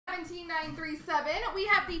17937. We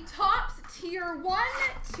have the Topps Tier 1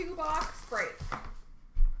 2-box break.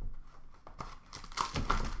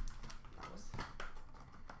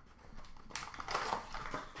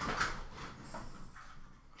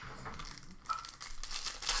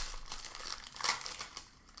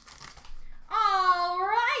 All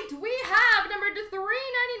right, we have number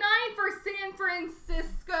 /399 for San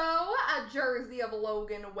Francisco, a jersey of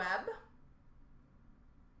Logan Webb.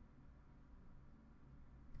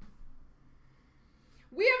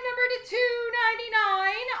 We have number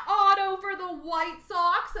 /299, auto for the White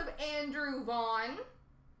Sox of Andrew Vaughn.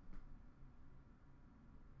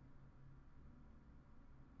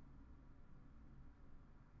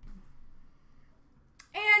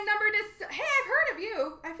 And hey, I've heard of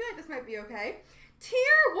you. I feel like this might be okay.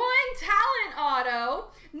 Tier 1 talent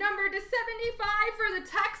auto, number /75 for the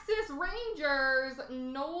Texas Rangers,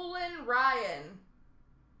 Nolan Ryan.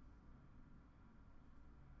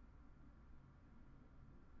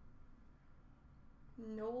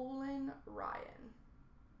 Nolan Ryan.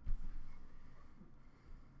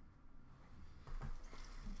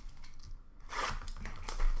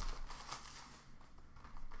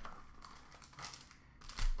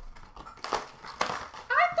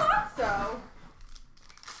 I thought so.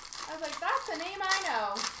 I was like, that's a name I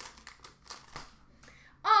know.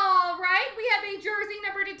 All right, we have a jersey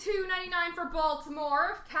number /299 for Baltimore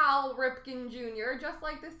of Cal Ripken Jr., just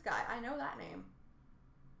like this guy. I know that name.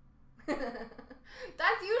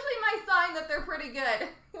 That's usually my sign that they're pretty good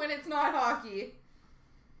when it's not hockey.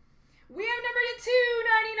 We have number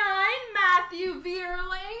 /299, Matthew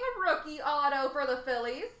Vierling, rookie auto for the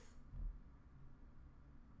Phillies.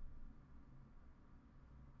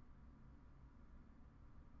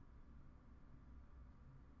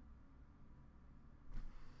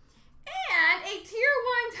 And a Tier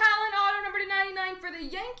 1 talent auto number /99 for the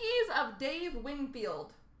Yankees of Dave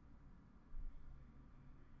Winfield.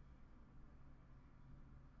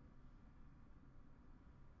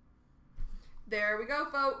 There we go,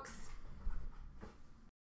 folks.